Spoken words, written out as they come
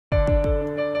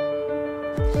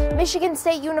Michigan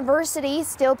State University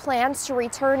still plans to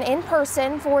return in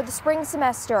person for the spring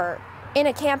semester. In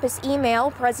a campus email,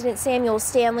 President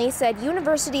Stanley said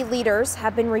university leaders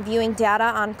have been reviewing data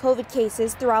on COVID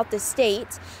cases throughout the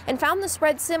state and found the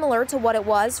spread similar to what it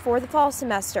was for the fall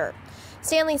semester.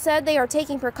 Stanley said they are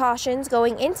taking precautions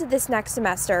going into this next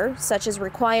semester, such as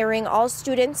requiring all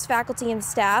students, faculty, and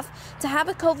staff to have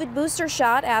a COVID booster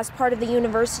shot as part of the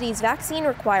university's vaccine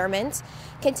requirement,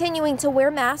 continuing to wear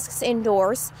masks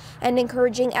indoors, and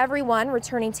encouraging everyone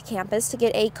returning to campus to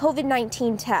get a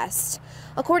COVID-19 test.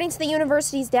 According to the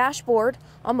university's dashboard,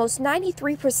 almost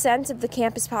 93% of the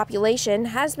campus population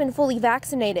has been fully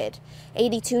vaccinated.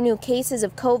 82 new cases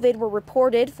of COVID were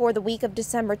reported for the week of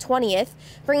December 20th,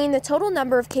 bringing the total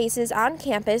number of cases on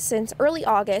campus since early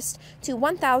August to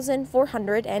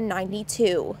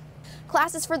 1,492.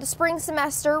 Classes for the spring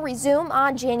semester resume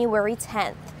on January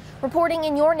 10th. Reporting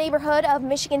in your neighborhood of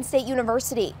Michigan State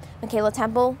University, Michaela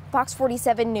Temple, Fox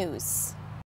 47 News.